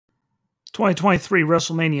2023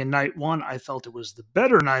 WrestleMania Night 1, I felt it was the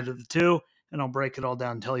better night of the two, and I'll break it all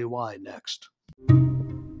down and tell you why next.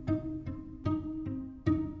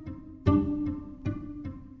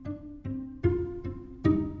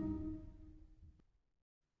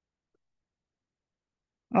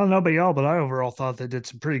 I don't know about y'all, but I overall thought they did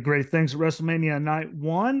some pretty great things at WrestleMania Night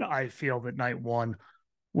 1. I feel that Night 1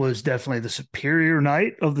 was definitely the superior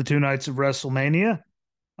night of the two nights of WrestleMania,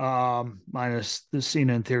 minus the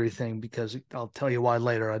Cena and Theory thing, because I'll tell you why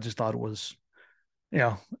later. I just thought it was,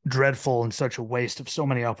 dreadful and such a waste of so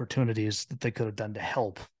many opportunities that they could have done to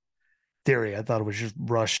help Theory. I thought it was just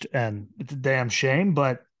rushed, and it's a damn shame,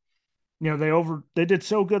 but they did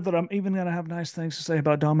so good that I'm even gonna have nice things to say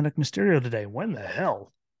about Dominic Mysterio today. When the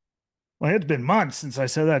hell? Well, it's been months since I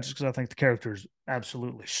said that, just because I think the character is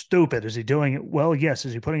absolutely stupid. Is he doing it well? Yes.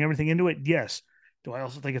 Is he putting everything into it? Yes. Do I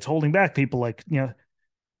also think it's holding back people like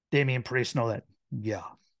Damian Priest and all that? Yeah.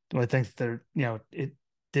 Do I think that it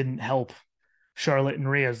didn't help Charlotte and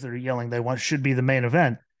Rhea as they're yelling they should be the main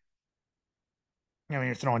event? I mean,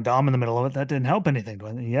 you're throwing Dom in the middle of it. That didn't help anything.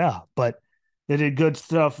 Yeah, but they did good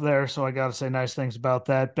stuff there, so I got to say nice things about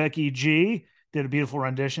that. Becky G did a beautiful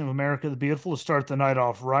rendition of America the Beautiful to start the night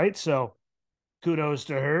off right, so kudos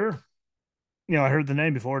to her. I heard the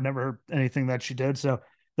name before, never heard anything that she did, so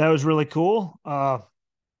that was really cool.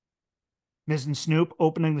 Miz and Snoop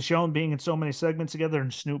opening the show and being in so many segments together,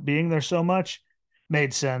 and Snoop being there so much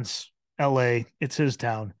made sense. LA, it's his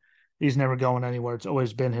town. He's never going anywhere. It's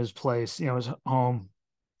always been his place, his home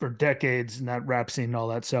for decades, and that rap scene and all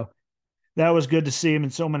that. So that was good to see him in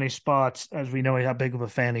so many spots, as we know how big of a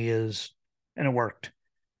fan he is, and it worked.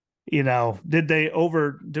 Did they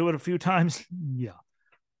overdo it a few times? Yeah.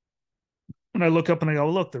 And I look up and I go,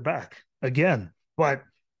 look, they're back again. But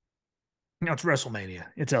it's WrestleMania.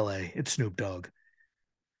 It's LA. It's Snoop Dogg.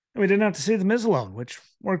 And we didn't have to see the Miz alone, which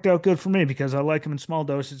worked out good for me because I like him in small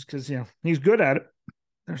doses because, he's good at it.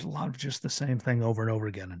 There's a lot of just the same thing over and over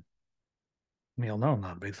again. And we all know I'm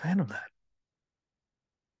not a big fan of that.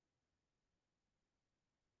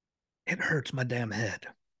 It hurts my damn head.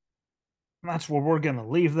 And that's where we're going to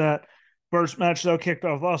leave that. First match, though, kicked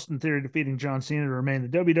off Austin Theory defeating John Cena to remain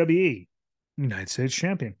the WWE United States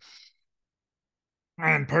Champion.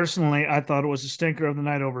 And personally, I thought it was a stinker of the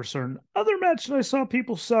night over a certain other match that I saw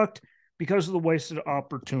people sucked because of the wasted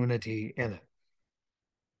opportunity in it.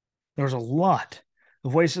 There was a lot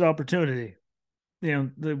of wasted opportunity. The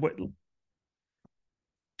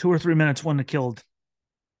 2 or 3 minutes wouldn't have killed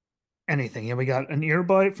anything. We got an ear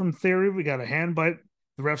bite from Theory. We got a hand bite.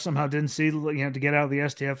 The ref somehow didn't see, to get out of the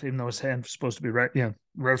STF, even though his hand was supposed to be right. The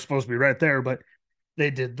ref's supposed to be right there, but they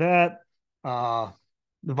did that.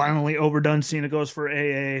 The violently overdone Cena goes for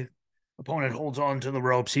AA. Opponent holds on to the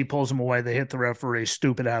ropes. He pulls him away. They hit the referee.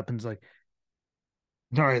 Stupid happens. Like,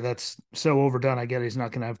 all right, that's so overdone. I get he's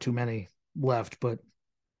not going to have too many left, but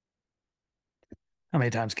how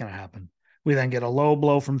many times can it happen? We then get a low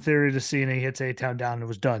blow from Theory to Cena. He hits A-Town down and it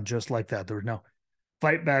was done just like that. There was no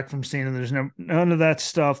fight back from Cena. There's none of that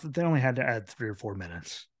stuff. That they only had to add 3 or 4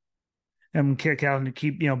 minutes. And kick out and to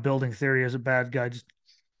keep, building Theory as a bad guy.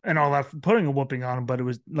 And all that, putting a whooping on him, but it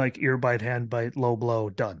was like ear bite, hand bite, low blow,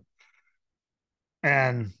 done.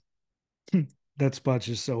 And that spot's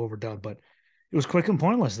just so overdone, but it was quick and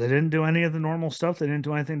pointless. They didn't do any of the normal stuff. They didn't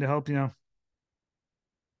do anything to help,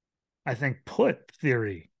 I think put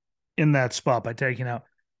Theory in that spot by taking out,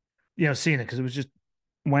 Cena, because it was just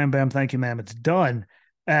wham, bam, thank you, ma'am, it's done.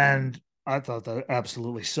 And I thought that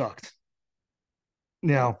absolutely sucked.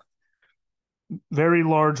 Very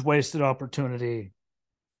large wasted opportunity.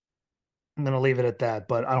 I'm going to leave it at that,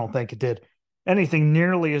 but I don't think it did anything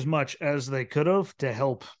nearly as much as they could have to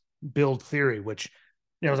help build Theory, which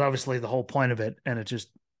was obviously the whole point of it. And it just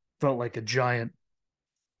felt like a giant,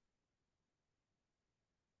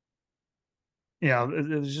 it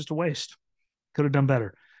was just a waste. Could have done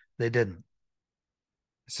better. They didn't.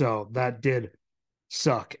 So that did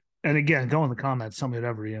suck. And again, go in the comments, tell me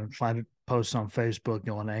whatever, find it, posts on Facebook,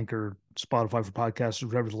 on Anchor, Spotify for podcasts,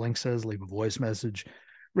 whatever the link says, leave a voice message.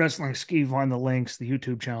 Wrestling Ski, find the links, the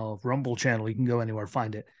YouTube channel, Rumble channel. You can go anywhere,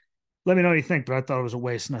 find it. Let me know what you think, but I thought it was a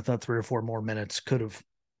waste, and I thought 3 or 4 more minutes could have,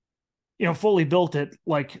 fully built it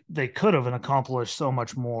like they could have and accomplished so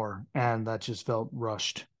much more, and that just felt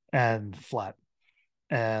rushed and flat.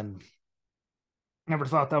 And never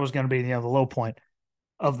thought that was going to be, the low point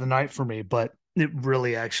of the night for me, but it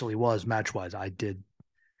really actually was match-wise. Didn't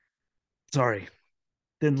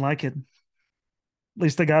like it. At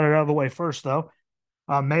least they got it out of the way first, though.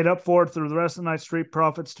 Made up for it through the rest of the night. Street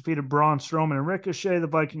Profits defeated Braun Strowman and Ricochet, the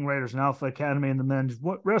Viking Raiders and Alpha Academy in the men's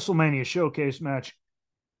WrestleMania showcase match.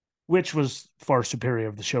 which was far superior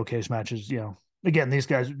of the showcase matches. Again, these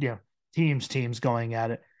guys, teams going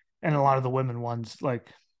at it, and a lot of the women ones, like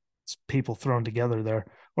it's people thrown together there,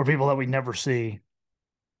 or people that we never see,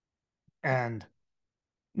 and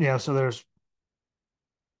so there's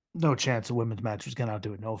no chance a women's match was going to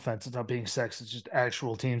outdo it. No offense, it's not being sexist. It's just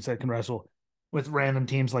actual teams that can wrestle with random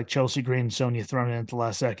teams like Chelsea Green and Sonya thrown in at the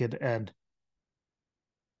last second, and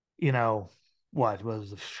you know what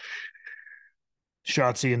was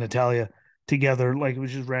Shotzi and Natalia together, like it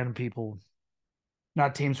was just random people,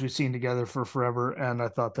 not teams we've seen together for forever. And I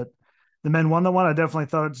thought that the men won the one. I definitely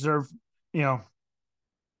thought it deserved, you know,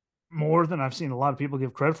 more than I've seen a lot of people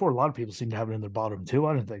give credit for. A lot of people seem to have it in their bottom two.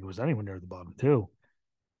 I didn't think it was anywhere near the bottom two.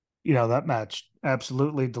 That match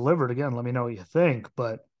absolutely delivered. Again, let me know what you think,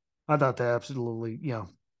 but I thought they absolutely,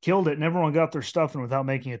 killed it, and everyone got their stuff in without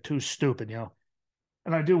making it too stupid.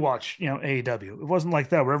 And I do watch, AEW. It wasn't like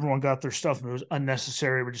that where everyone got their stuff and it was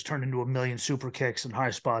unnecessary. We just turned into a million super kicks and high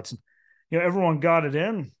spots. And, everyone got it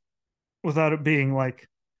in without it being like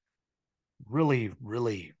really,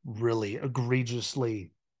 really, really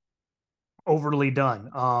egregiously overly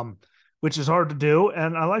done, which is hard to do.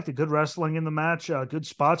 And I liked the good wrestling in the match, good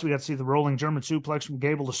spots. We got to see the rolling German suplex from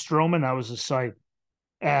Gable to Strowman. That was a sight.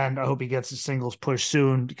 And I hope he gets his singles push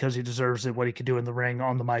soon because he deserves it, what he could do in the ring,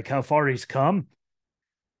 on the mic, how far he's come.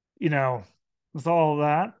 you know, with all of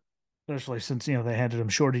that, especially since, they handed him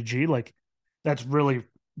Shorty G, like that's really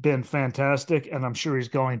been fantastic. And I'm sure he's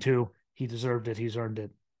going to. He deserved it. He's earned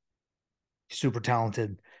it. He's super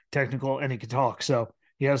talented, technical, and he can talk. So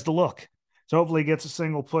he has the look. So hopefully he gets a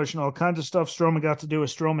single push and all kinds of stuff. Strowman got to do a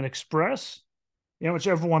Strowman Express, which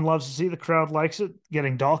everyone loves to see. The crowd likes it.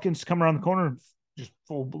 Getting Dawkins to come around the corner and just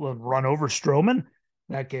full run over Strowman.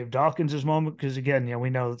 That gave Dawkins his moment because, again,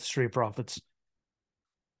 we know that the Street Profits,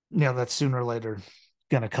 that's sooner or later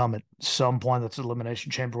going to come at some point. That's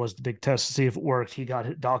Elimination Chamber was the big test to see if it worked.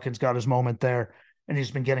 Dawkins got his moment there, and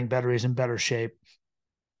he's been getting better. He's in better shape.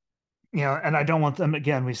 And I don't want them,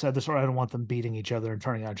 again, we said this, or I don't want them beating each other and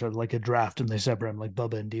turning on each other like a draft and they separate them like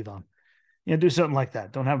Bubba and Devon. Do something like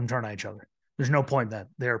that. Don't have them turn on each other. There's no point in that.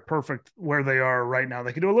 They're perfect where they are right now.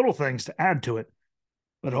 They can do little things to add to it,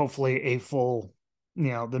 but hopefully a full,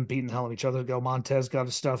 them beating the hell out of each other. Go Montez got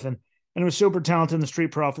his stuff in, and it was super talented. And the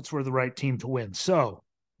Street Profits were the right team to win. So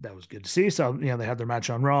that was good to see. So, they had their match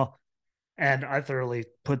on Raw, and I thoroughly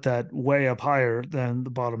put that way up higher than the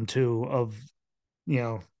bottom two of,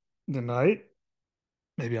 the night.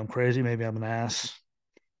 Maybe I'm crazy. Maybe I'm an ass.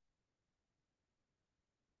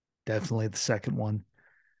 Definitely the second one.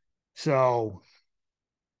 So,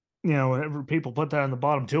 whenever people put that in the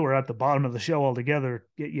bottom two or at the bottom of the show altogether,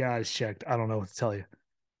 get your eyes checked. I don't know what to tell you.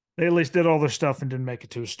 They at least did all their stuff and didn't make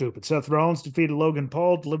it too stupid. Seth Rollins defeated Logan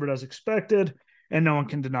Paul, delivered as expected, and no one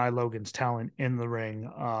can deny Logan's talent in the ring.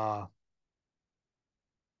 I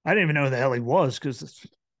didn't even know who the hell he was because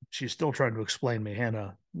she's still trying to explain to me,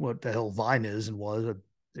 Hannah, what the hell Vine is and was. I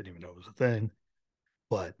didn't even know it was a thing.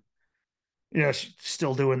 But she's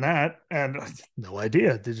still doing that, and no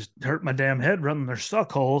idea. They just hurt my damn head running their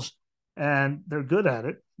suck holes, and they're good at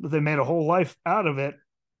it. But they made a whole life out of it,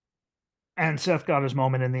 and Seth got his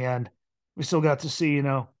moment in the end. We still got to see,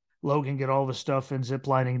 Logan get all the stuff and zip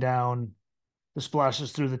lining down, the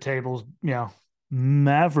splashes through the tables,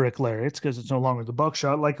 Maverick lariats because it's no longer the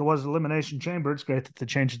buckshot like it was Elimination Chamber. It's great that they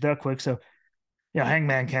changed it that quick. So,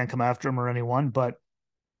 Hangman can't come after him or anyone, but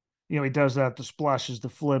he does that, the splashes, the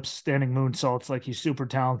flips, standing moonsaults, like he's super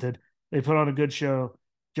talented. They put on a good show.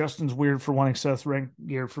 Justin's weird for wanting Seth ring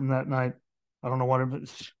gear from that night. I don't know what it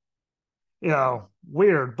was,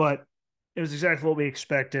 weird, but it was exactly what we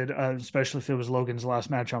expected, especially if it was Logan's last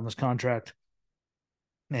match on this contract.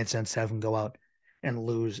 It made sense to have him go out and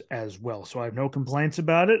lose as well. So I have no complaints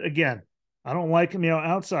about it. Again, I don't like him,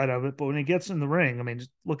 outside of it, but when he gets in the ring, I mean,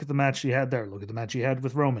 just look at the match he had there. Look at the match he had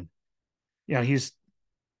with Roman. He's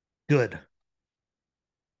good.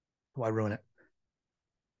 Why ruin it?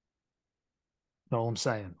 That's all I'm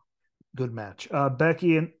saying. Good match.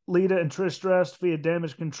 Becky and Lita and Trish Stratus via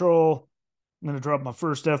Damage Control. I'm going to drop my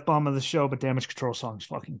first F-bomb of the show, but Damage Control song is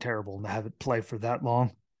fucking terrible. And to have it play for that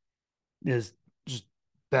long is just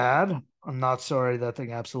bad. I'm not sorry. That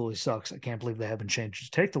thing absolutely sucks. I can't believe they haven't changed.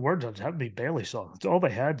 Just take the words out. Just have it be Bayley song. That's all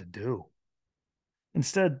they had to do.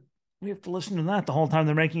 Instead, we have to listen to that the whole time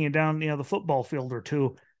they're making it down, the football field or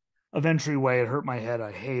two of entryway. It hurt my head.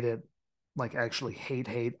 I hate it. Like, actually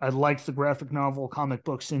hate. I liked the graphic novel, comic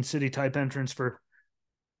book, Sin City type entrance for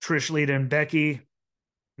Trish, Lita, and Becky.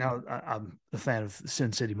 Now, I'm a fan of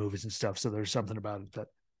Sin City movies and stuff, so there's something about it that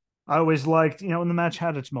I always liked, and the match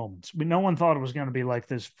had its moments. No one thought it was going to be like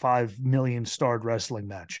this 5 million starred wrestling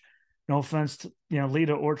match. No offense to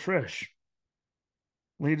Lita or Trish.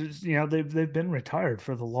 Lita's they've been retired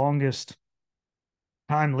for the longest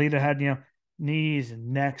time. Lita had knees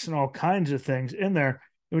and necks and all kinds of things in there.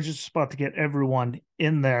 It was just a spot to get everyone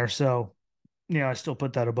in there. So I still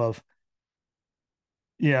put that above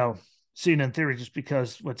you know Seen in Theory, just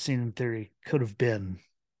because what Seen in Theory could have been.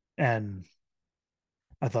 And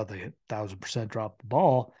I thought they 1,000% dropped the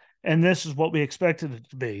ball. And this is what we expected it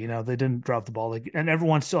to be. They didn't drop the ball, and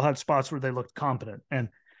everyone still had spots where they looked competent. And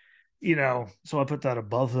so I put that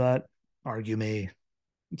above that. Argue me,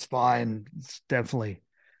 it's fine. It's definitely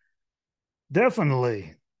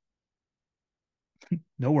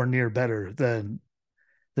nowhere near better than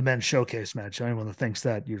the men's showcase match. Anyone that thinks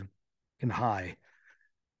that, you can high.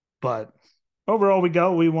 But overall,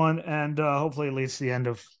 we won, and hopefully at least the end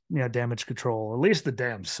of Damage Control, at least the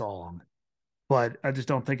damn song. But I just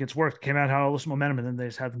don't think it's worked. Came out had all this momentum, and then they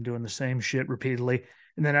just had them doing the same shit repeatedly.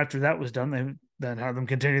 And then after that was done, they then had them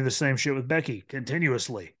continue the same shit with Becky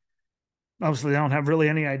continuously. Obviously, they don't have really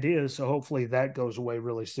any ideas, so hopefully that goes away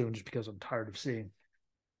really soon. Just because I'm tired of seeing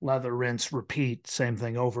lather, rinse, repeat, same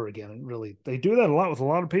thing over again. And really, they do that a lot with a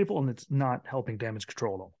lot of people, and it's not helping Damage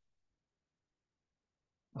Control at all.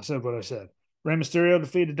 I said what I said. Rey Mysterio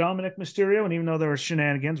defeated Dominic Mysterio, and even though there were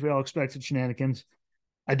shenanigans, we all expected shenanigans.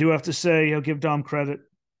 I do have to say, give Dom credit.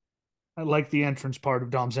 I like the entrance part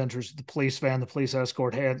of Dom's entrance. The police van, the police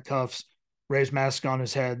escort, handcuffs, Ray's mask on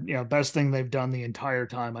his head. Best thing they've done the entire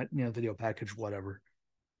time. Video package, whatever.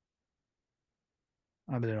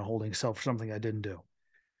 I've been in a holding cell for something I didn't do.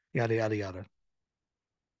 Yada, yada, yada.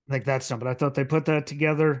 I think that's something. I thought they put that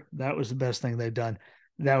together. That was the best thing they've done.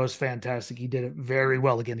 That was fantastic. He did it very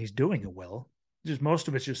well. Again, he's doing it well. Just most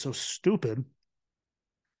of it's just so stupid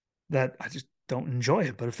that I just don't enjoy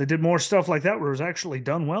it. But if they did more stuff like that where it was actually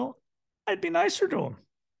done well, I'd be nicer to him.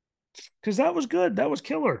 Because that was good. That was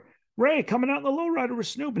killer. Ray coming out in the lowrider with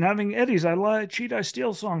Snoop and having Eddie's I Lie, Cheat, I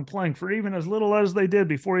Steal song playing for even as little as they did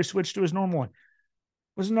before he switched to his normal one.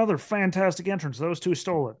 Was another fantastic entrance. Those two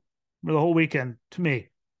stole it for the whole weekend to me.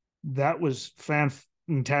 That was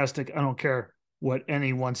fantastic. I don't care what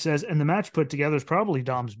anyone says. And the match put together is probably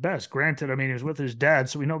Dom's best. Granted, I mean, he was with his dad,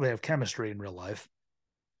 so we know they have chemistry in real life.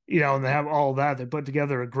 And they have all that. They put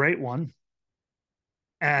together a great one.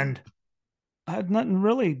 And I had nothing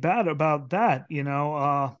really bad about that.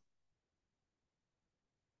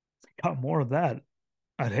 Got more of that,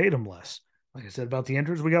 I'd hate him less. Like I said about the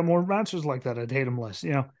entrance, we got more matches like that. I'd hate him less.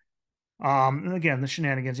 And again, the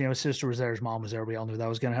shenanigans. His sister was there, his mom was there. We all knew that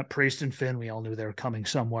was going to happen. Priest and Finn, we all knew they were coming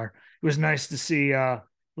somewhere. It was nice to see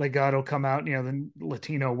Legado come out. The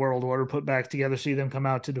Latino World Order put back together. See them come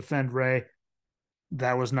out to defend Ray.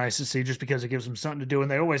 That was nice to see, just because it gives them something to do. And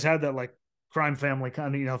they always had that like crime family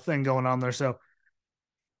kind of thing going on there. So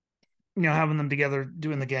having them together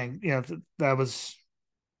doing the gang, that was,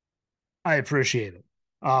 I appreciate it.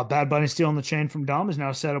 Bad Bunny stealing the chain from Dom is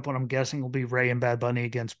now set up what I'm guessing will be Ray and Bad Bunny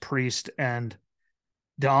against Priest and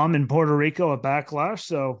Dom in Puerto Rico at Backlash.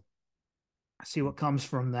 So I see what comes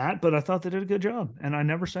from that. But I thought they did a good job, and I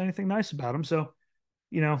never said anything nice about them. So,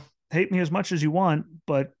 hate me as much as you want,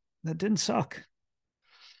 but that didn't suck.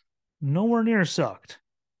 Nowhere near sucked.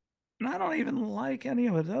 And I don't even like any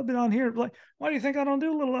of it. I've been on here like, why do you think I don't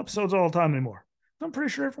do little episodes all the time anymore? I'm pretty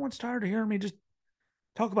sure everyone's tired of hearing me just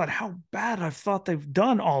talk about how bad I've thought they've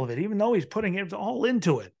done all of it, even though he's putting it all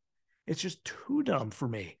into it. It's just too dumb for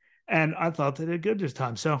me. And I thought they did good this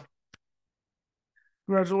time. So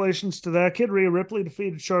congratulations to that kid. Rhea Ripley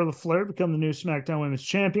defeated Charlotte Flair to become the new SmackDown Women's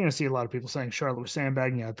Champion. I see a lot of people saying Charlotte was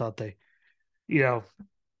sandbagging. I thought they,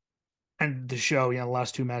 and the show, the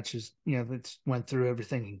last two matches, that went through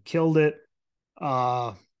everything and killed it.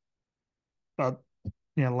 But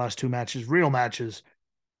the last two matches, real matches,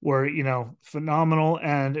 were phenomenal,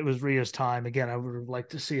 and it was Rhea's time again. I would have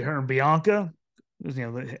liked to see her and Bianca.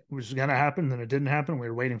 It was going to happen, then it didn't happen. We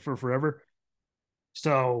were waiting for forever.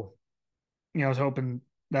 So, I was hoping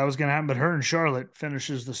that was going to happen. But her and Charlotte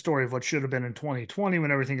finishes the story of what should have been in 2020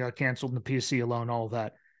 when everything got canceled and the PC alone, all of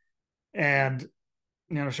that. And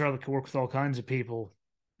Charlotte could work with all kinds of people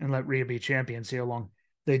and let Rhea be champion. See how long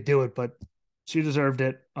they do it, but she deserved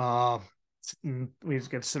it. We just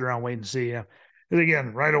got to sit around wait and see. And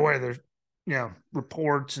again, right away, there's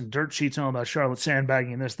reports and dirt sheets all about Charlotte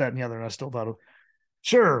sandbagging and this, that, and the other. And I still thought,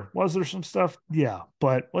 sure, was there some stuff? Yeah,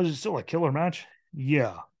 but was it still a killer match?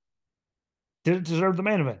 Yeah. Did it deserve the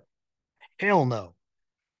main event? Hell no.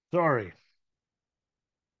 Sorry.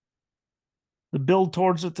 The build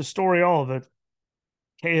towards it, the story, all of it.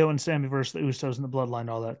 KO and Sammy versus the Usos and the Bloodline,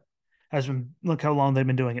 all that has been. Look how long they've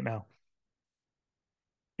been doing it now.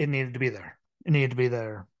 It needed to be there. It needed to be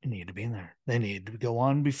there. It needed to be in there. They needed to go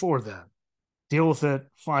on before that. Deal with it.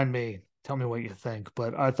 Find me. Tell me what you think.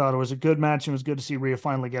 But I thought it was a good match. It was good to see Rhea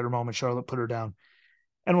finally get her moment. Charlotte put her down.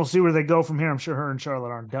 And we'll see where they go from here. I'm sure her and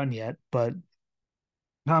Charlotte aren't done yet, but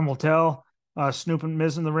time will tell. Snoop and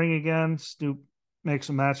Miz in the ring again. Snoop makes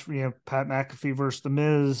a match for Pat McAfee versus the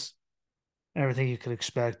Miz. Everything you could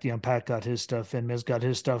expect. Pat got his stuff in. Miz got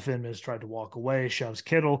his stuff in. Miz tried to walk away, shoves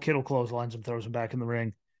Kittle. Kittle clotheslines him, throws him back in the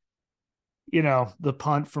ring. The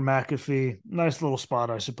punt for McAfee. Nice little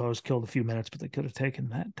spot, I suppose. Killed a few minutes, but they could have taken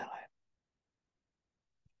that time.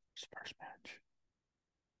 It's the first match.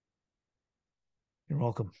 You're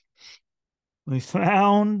welcome. We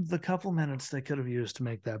found the couple minutes they could have used to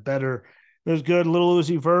make that better. It was good. Little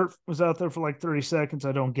Uzi Vert was out there for like 30 seconds.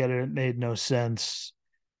 I don't get it. It made no sense.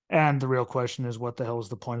 And the real question is, what the hell is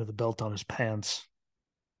the point of the belt on his pants?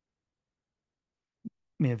 I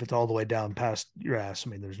mean, if it's all the way down past your ass,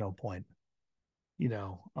 there's no point.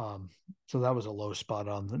 So that was a low spot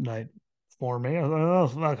on the night for me.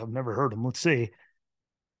 I've never heard him. Let's see.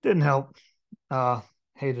 Didn't help.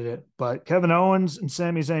 Hated it. But Kevin Owens and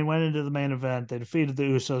Sami Zayn went into the main event. They defeated the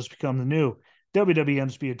Usos to become the new WWE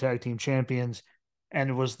Undisputed Tag Team Champions. And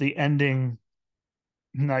it was the ending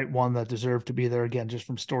night one that deserved to be there again, just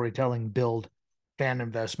from storytelling, build, fan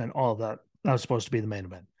investment, all of that. That was supposed to be the main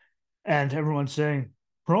event. And everyone's saying,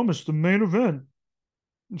 promised the main event.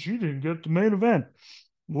 She didn't get the main event.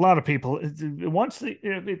 A lot of people,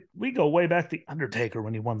 we go way back, The Undertaker,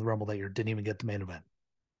 when he won the Rumble that year, didn't even get the main event.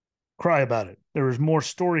 Cry about it. There was more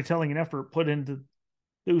storytelling and effort put into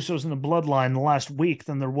the Usos in the bloodline the last week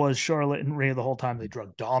than there was Charlotte and Rhea the whole time. They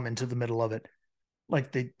drug Dom into the middle of it.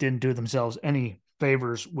 Like, they didn't do themselves any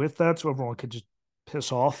favors with that, so everyone could just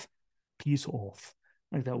piss off. Peace off.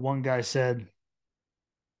 Like that one guy said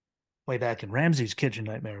way back in Ramsey's Kitchen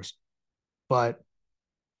Nightmares. But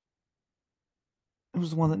it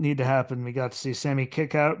was the one that needed to happen. We got to see Sammy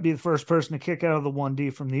be the first person to kick out of the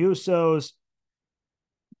 1D from the Usos.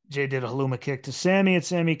 Jay did a Haluma kick to Sammy, and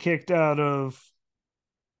Sammy kicked out of.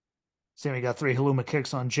 Sammy got 3 Haluma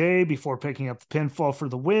kicks on Jay before picking up the pinfall for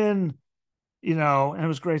the win. And it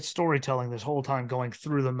was great storytelling this whole time going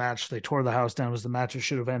through the match. They tore the house down. It was the match that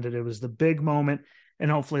should have ended. It was the big moment.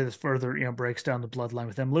 And hopefully this further, breaks down the bloodline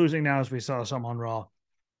with them losing now, as we saw some on Raw.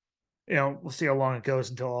 We'll see how long it goes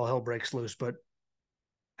until all hell breaks loose, but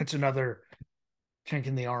it's another chink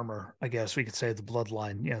in the armor, I guess we could say, the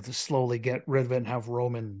bloodline, to slowly get rid of it and have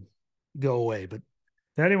Roman go away. But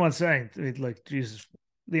to anyone saying, like, Jesus,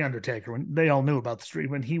 The Undertaker, when they all knew about the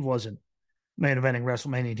streak, when he wasn't main eventing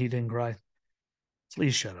WrestleMania and he didn't cry,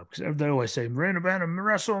 please shut up. Because they always say, main event of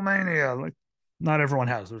WrestleMania. Like, not everyone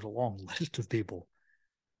has. There's a long list of people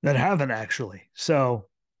that haven't actually. So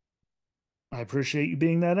I appreciate you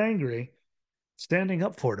being that angry, standing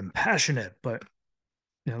up for it and passionate, but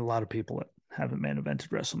a lot of people that haven't main evented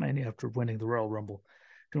WrestleMania after winning the Royal Rumble,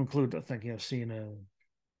 to include, I think, Cena,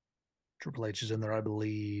 Triple H is in there, I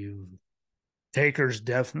believe. Taker's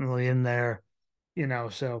definitely in there,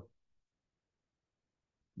 so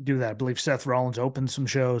do that. I believe Seth Rollins opened some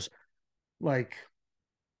shows. Like,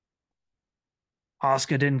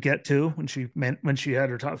 Asuka didn't get to when she had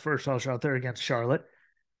her first title shot there against Charlotte.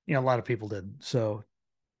 A lot of people didn't. So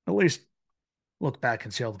at least look back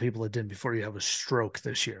and see all the people that didn't before you have a stroke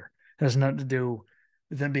this year. It has nothing to do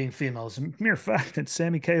with them being females. The mere fact that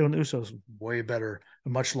Sami KO and Usos way better, a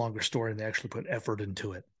much longer story, and they actually put effort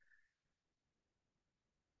into it.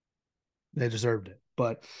 They deserved it.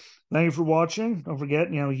 But thank you for watching. Don't forget,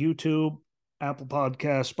 YouTube, Apple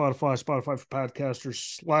Podcasts, Spotify for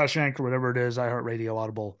podcasters, /Anchor, whatever it is, iHeartRadio,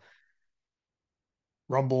 Audible,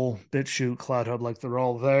 Rumble, BitChute, CloudHub, like they're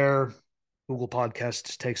all there. Google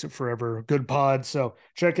Podcasts takes it forever. Good pod. So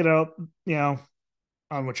check it out,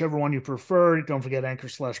 on whichever one you prefer. Don't forget Anchor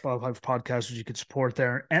 /Spotify for podcasters. You can support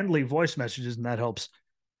there and leave voice messages, and that helps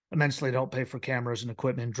immensely to help pay for cameras and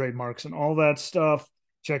equipment and trademarks and all that stuff.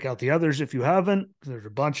 Check out the others if you haven't. There's a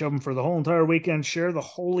bunch of them for the whole entire weekend. Share the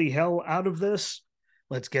holy hell out of this.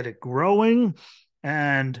 Let's get it growing.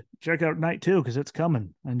 And check out night 2 because it's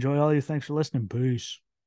coming. Enjoy all you. Thanks for listening. Peace.